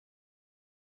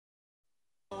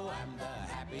I'm the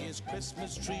happiest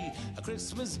Christmas tree. A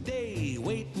Christmas day,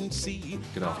 wait and see.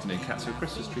 Good afternoon, Catsfield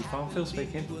Christmas Tree Farm. Phil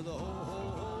speaking.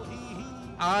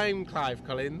 I'm Clive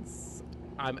Collins.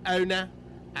 I'm owner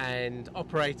and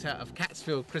operator of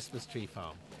Catsfield Christmas Tree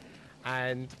Farm.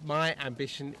 And my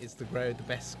ambition is to grow the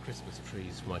best Christmas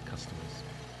trees for my customers.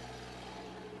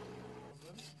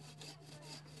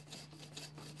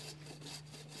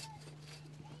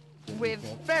 We're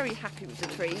very happy with the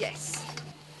tree, yes.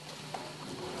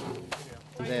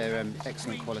 They're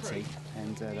excellent quality,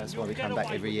 and that's why we come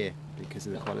back every year, because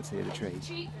of the quality of the trees.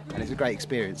 And it's a great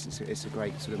experience. It's a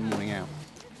great sort of morning out.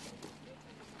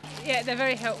 Yeah, they're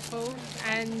very helpful,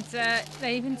 and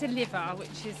they even deliver,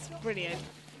 which is brilliant.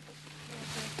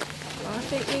 I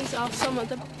think these are some of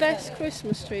the best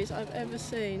Christmas trees I've ever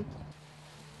seen.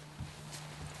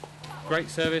 Great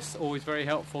service, always very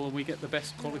helpful, and we get the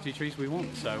best quality trees we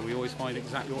want, so we always find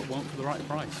exactly what we want for the right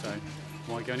price, so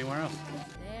why go anywhere else?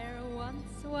 There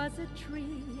once was a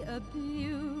tree, a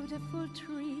beautiful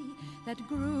tree that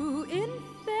grew in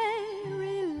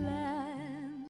fairyland.